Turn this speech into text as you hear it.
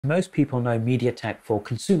Most people know MediaTek for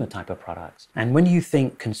consumer type of products. And when you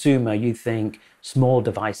think consumer, you think small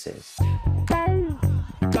devices.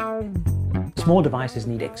 Small devices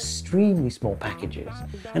need extremely small packages.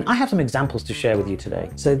 And I have some examples to share with you today.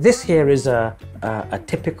 So this here is a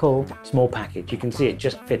typical small package. You can see it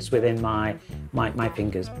just fits within my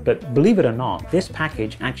fingers. But believe it or not, this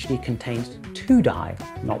package actually contains 2 die,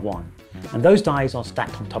 not 1. And those dies are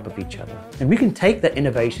stacked on top of each other. And we can take the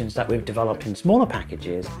innovations that we've developed in smaller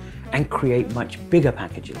packages and create much bigger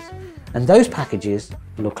packages. And those packages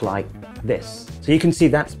look like this. So you can see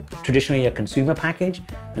that's traditionally a consumer package,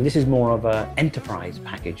 and this is more of an enterprise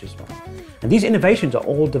package as well. And these innovations are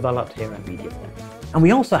all developed here at MediaTek. And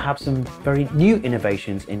we also have some very new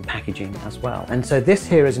innovations in packaging as well. And so this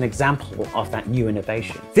here is an example of that new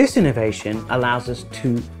innovation. This innovation allows us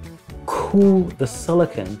to cool the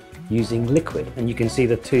silicon using liquid. And you can see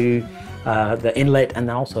the two, the inlet and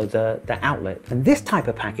also the outlet. And this type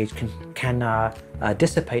of package can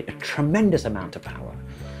dissipate a tremendous amount of power.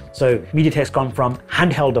 So MediaTek's gone from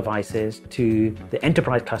handheld devices to the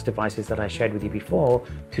enterprise class devices that I shared with you before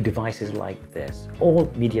to devices like this, all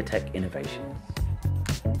MediaTek innovations.